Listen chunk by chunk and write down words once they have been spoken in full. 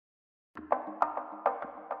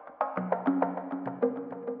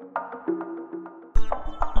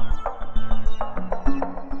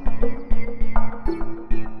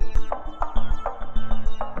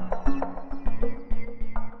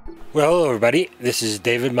Well, hello everybody. This is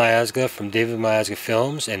David Miazga from David Miazga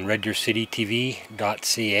Films and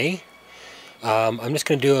reddeercitytv.ca. I'm just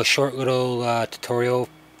going to do a short little tutorial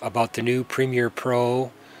about the new Premiere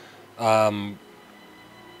Pro, the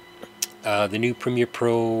new Premiere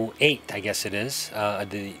Pro 8, I guess it is,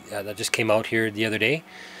 that just came out here the other day.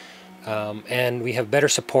 And we have better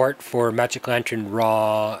support for Magic Lantern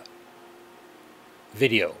RAW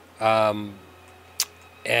video.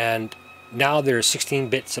 And now there's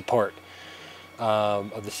 16-bit support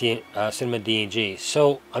of the Cinema Cdng.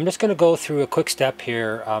 So I'm just going to go through a quick step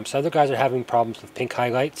here. Some other guys are having problems with pink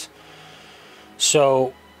highlights.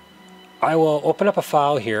 So I will open up a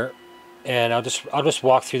file here, and I'll just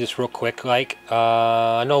walk through this real quick. Like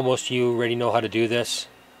I know most of you already know how to do this.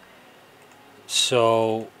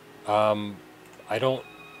 So I don't.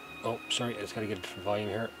 Oh, sorry, I just got to get a different volume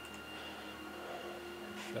here.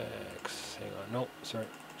 Effects. Hang on. No, sorry.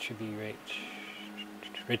 Should be right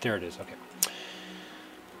there. It is. Okay.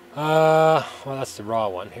 Well, that's the raw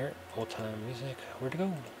one here. Old time music. Where'd it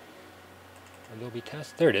go? Adobe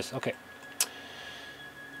test. There it is. Okay.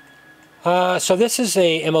 So this is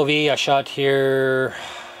a MOV I shot here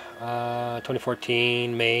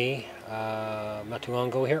 2014 May, not too long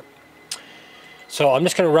ago here. So I'm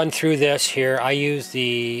just going to run through this here. I use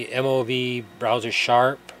the MOV browser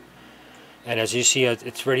Sharp, and as you see,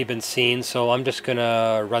 it's already been seen. So I'm just going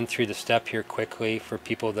to run through the step here quickly for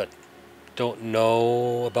people that don't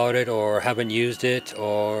know about it or haven't used it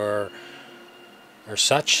or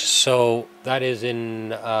such. So that is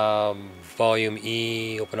in volume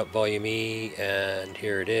E. Open up volume E, and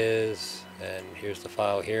here it is, and here's the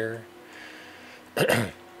file here.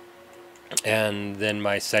 And then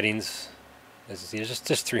my settings, as you see, it's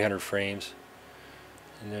just 300 frames,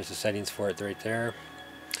 and there's the settings for it right there.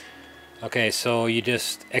 Okay, so you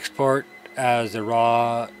just export as a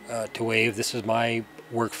raw to WAV. This is my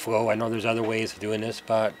workflow. I know there's other ways of doing this,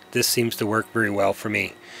 but this seems to work very well for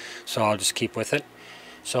me, so I'll just keep with it.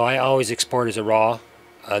 So I always export as a raw,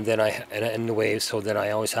 and then in the WAV, so then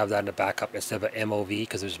I always have that in the backup instead of an MOV,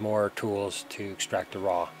 because there's more tools to extract a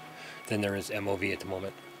raw than there is MOV at the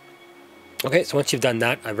moment. Okay, so once you've done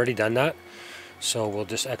that, I've already done that, so we'll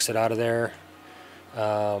just exit out of there.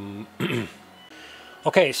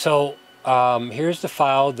 Okay, so here's the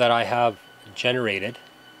file that I have generated.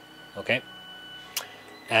 Okay,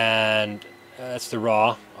 and that's the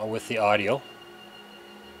raw with the audio.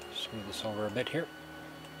 Just move this over a bit here.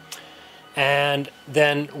 And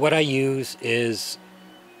then what I use is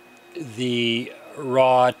the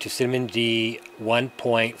raw to Cdng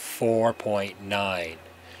 1.4.9.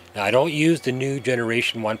 Now I don't use the new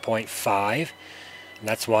generation 1.5, and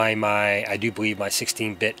that's why I do believe my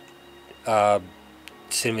 16-bit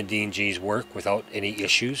Cdngs work without any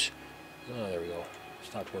issues. Oh, there we go.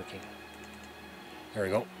 Stopped working. There we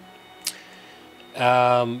go.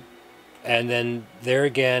 And then there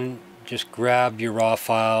again, just grab your raw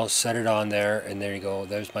file, set it on there, and there you go.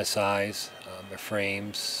 There's my size, my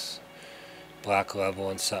frames, black level,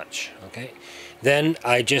 and such. Okay. Then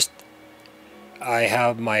I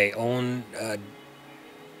have my own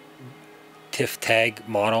TIFF tag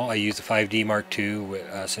model. I use the 5D Mark II with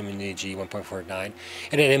Cdng 1.49,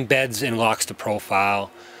 and it embeds and locks the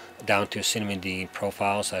profile down to a Cdng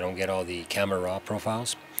profile, so I don't get all the camera raw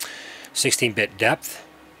profiles. 16-bit depth.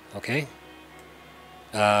 Okay.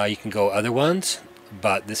 You can go other ones,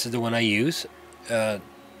 but this is the one I use,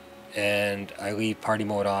 and I leave party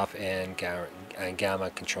mode off and gamma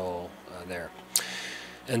control there,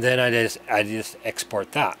 and then I just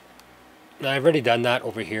export that. Now I've already done that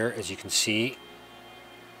over here, as you can see,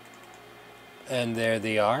 and there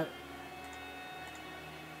they are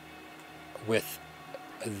with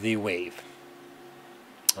the wave.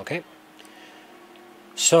 Okay,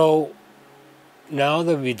 so now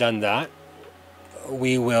that we've done that,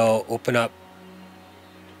 we will open up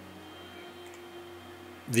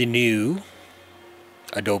the new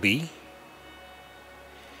Adobe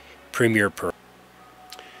Premiere Pro,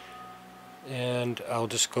 and I'll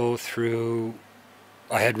just go through.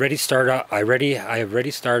 I have already started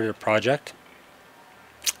a project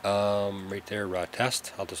right there, raw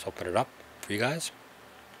test. I'll just open it up for you guys.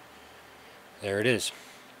 There it is.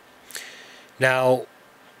 Now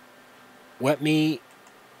let me,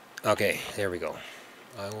 okay, there we go.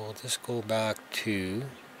 I will just go back to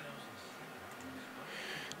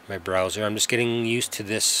my browser. I'm just getting used to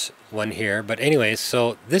this one here, but anyways,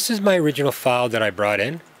 so this is my original file that I brought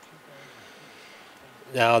in.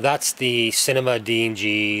 Now that's the Cinema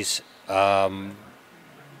DNGs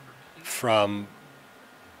from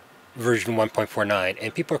version 1.49,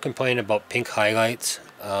 and people are complaining about pink highlights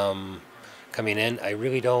coming in. I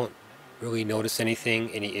really don't really notice anything,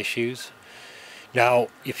 any issues. Now,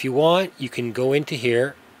 if you want, you can go into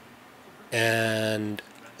here and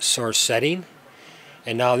source setting.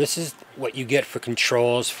 And now this is what you get for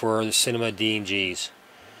controls for the Cinema DNGs.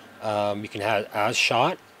 You can have as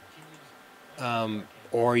shot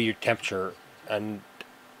or your temperature, and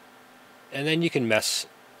then you can mess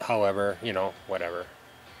however, you know, whatever.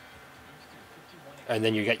 And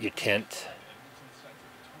then you got your tint,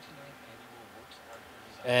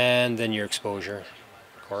 and then your exposure.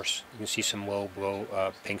 Of course, you can see some low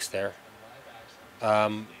blow pinks there.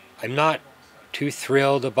 I'm not too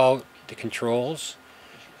thrilled about the controls.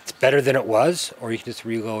 It's better than it was, or you can just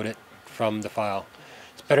reload it from the file.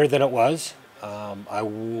 It's better than it was. I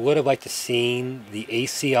would have liked to seen the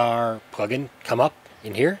ACR plugin come up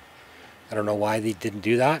in here. I don't know why they didn't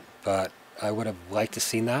do that, but I would have liked to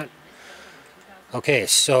seen that. Okay,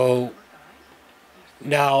 so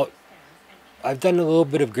now I've done a little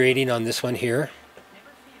bit of grading on this one here,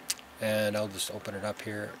 and I'll just open it up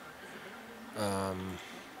here. The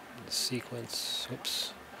sequence,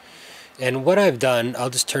 oops. And what I've done, I'll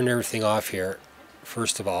just turn everything off here,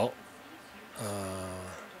 first of all.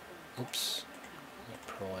 Oops,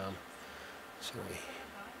 Pro-Am, sorry.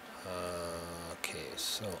 Okay,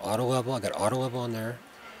 so auto level, I got auto level on there.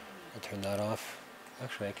 I'll turn that off.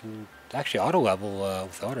 Actually, I can, auto level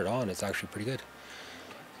without it on, it's actually pretty good.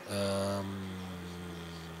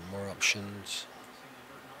 More options.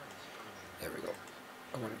 There we go.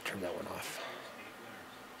 I want to turn that one off.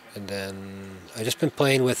 And then I've just been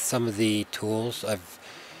playing with some of the tools.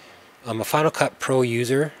 I'm a Final Cut Pro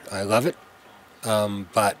user. I love it,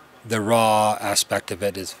 but the raw aspect of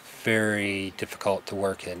it is very difficult to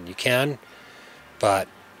work in. You can, but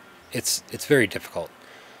it's very difficult.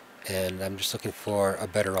 And I'm just looking for a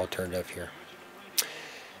better alternative here.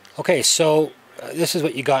 Okay, so this is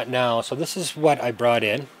what you got now. So this is what I brought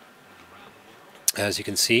in, as you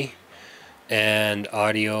can see. And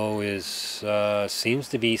audio is seems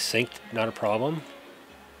to be synced, not a problem.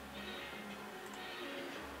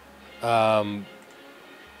 Mind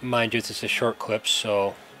you, it's just a short clip,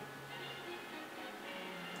 so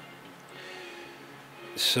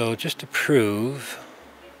just to prove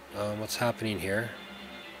what's happening here,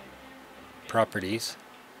 properties,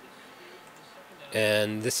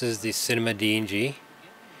 and this is the Cinema DNG.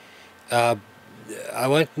 I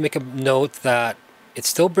want to make a note that it's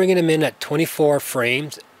still bringing them in at 24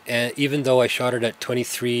 frames, and even though I shot it at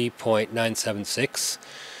 23.976.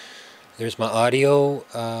 There's my audio,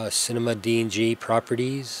 Cinema DNG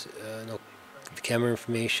properties, no camera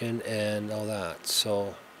information, and all that.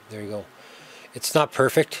 So there you go. It's not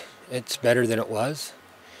perfect. It's better than it was.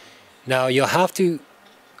 Now you'll have to,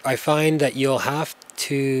 I find that you'll have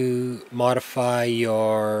to modify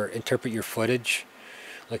interpret your footage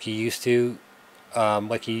like you used to,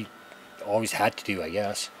 like you always had to do, I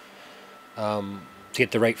guess, to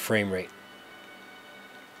get the right frame rate.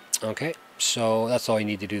 Okay, so that's all you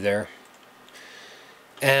need to do there.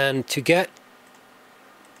 And to get,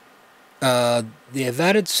 they have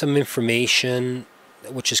added some information,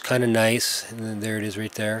 which is kind of nice, and then there it is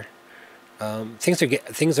right there.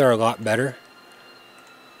 Things are a lot better.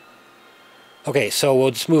 Okay, so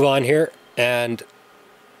we'll just move on here, and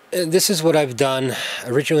this is what I've done.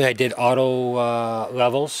 Originally I did auto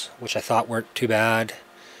levels, which I thought weren't too bad.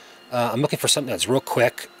 I'm looking for something that's real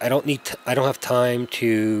quick. I don't have time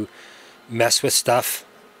to mess with stuff,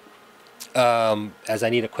 as I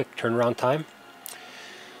need a quick turnaround time.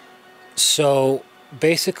 So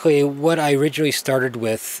basically what I originally started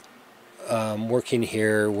with working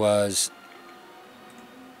here was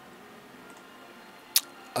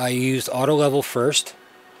I used auto level first,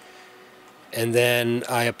 and then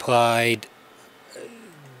I applied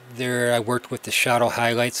there. I worked with the shadow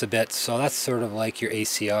highlights a bit, so that's sort of like your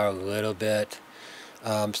ACR a little bit.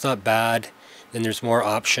 It's not bad. Then there's more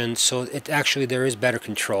options, so there is better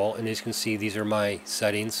control, and as you can see, these are my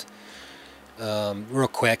settings. Real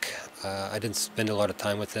quick, I didn't spend a lot of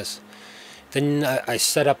time with this. Then I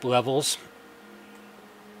set up levels.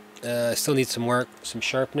 I still need some work, some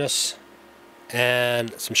sharpness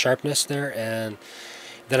there, and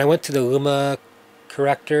then I went to the Luma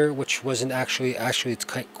corrector, which wasn't actually it's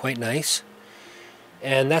quite nice,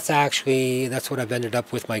 and that's what I've ended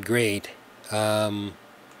up with my grade.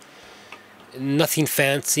 Nothing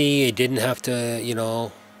fancy. I didn't have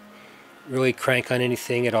to really crank on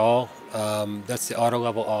anything at all. That's the auto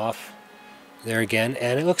level off there again,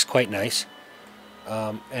 and it looks quite nice.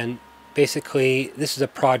 And basically this is a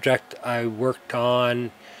project I worked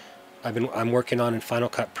on. I'm working on in Final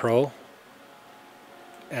Cut Pro,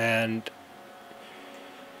 and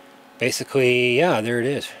basically, yeah, there it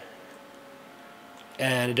is.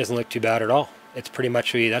 and it doesn't look too bad at all. It's pretty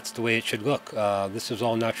much, that's the way it should look. This is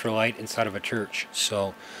all natural light inside of a church.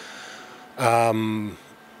 So yeah,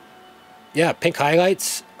 pink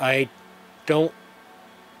highlights, I don't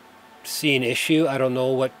see an issue. I don't know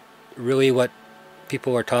what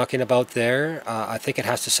people are talking about there. I think it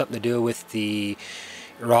has something to do with the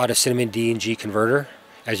raw to cinema DNG converter.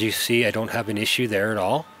 As you see, I don't have an issue there at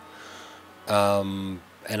all. And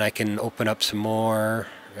I can open up some more.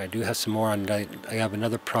 I do have some more on. I have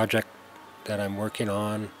another project that I'm working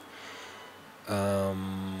on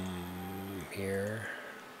here.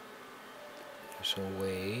 There's some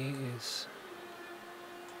ways.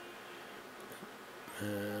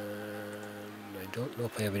 I don't know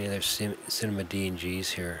if I have any other cinema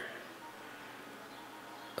DNGs here.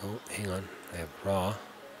 Oh, hang on. I have raw,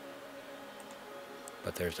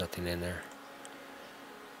 but there's nothing in there.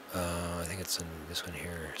 I think it's in this one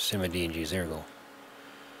here. Cinema DNGs. There we go.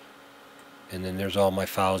 And then there's all my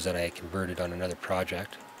files that I converted on another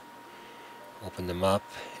project. Open them up,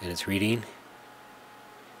 and it's reading.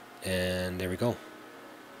 And there we go.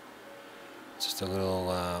 It's just a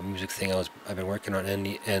little music thing I've been working on,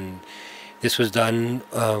 and this was done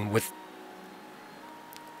with.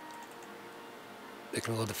 I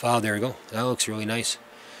can load the file. There we go. That looks really nice,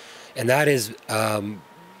 and that is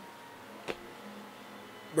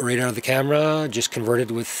right out of the camera, just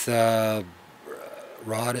converted with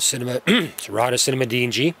raw to cinema, raw to cinema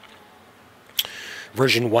DNG,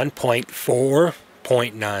 version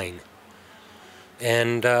 1.4.9,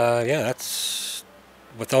 and yeah, that's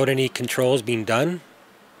without any controls being done,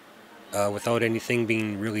 without anything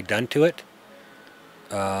being really done to it.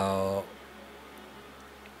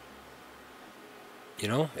 You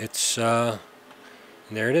know, it's and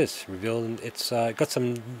there it is, revealed. It's got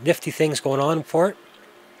some nifty things going on for it.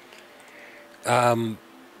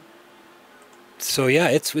 So yeah,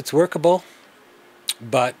 it's workable,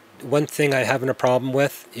 but one thing I'm having a problem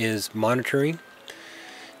with is monitoring.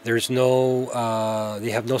 There's no, they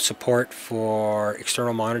have no support for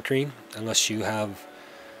external monitoring unless you have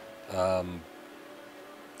a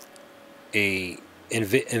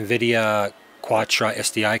NVIDIA Quadtra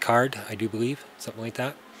SDI card, I do believe, something like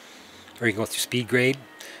that. Or you can go through speed grade,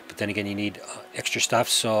 but then again you need extra stuff,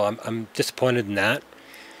 so I'm disappointed in that.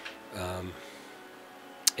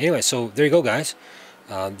 Anyway, so there you go, guys.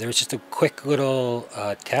 There's just a quick little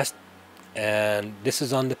test, and this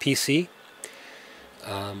is on the PC.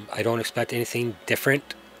 I don't expect anything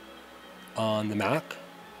different on the Mac.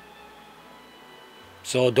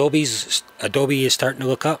 So Adobe is starting to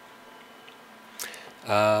look up.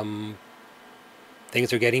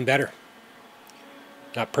 Things are getting better.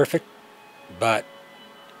 Not perfect, but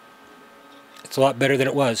it's a lot better than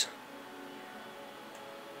it was.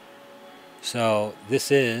 So this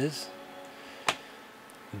is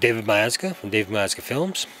David Miazga from David Miazga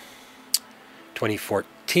Films,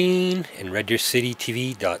 2014, in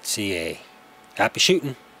reddeercitytv.ca. Happy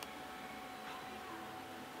shooting!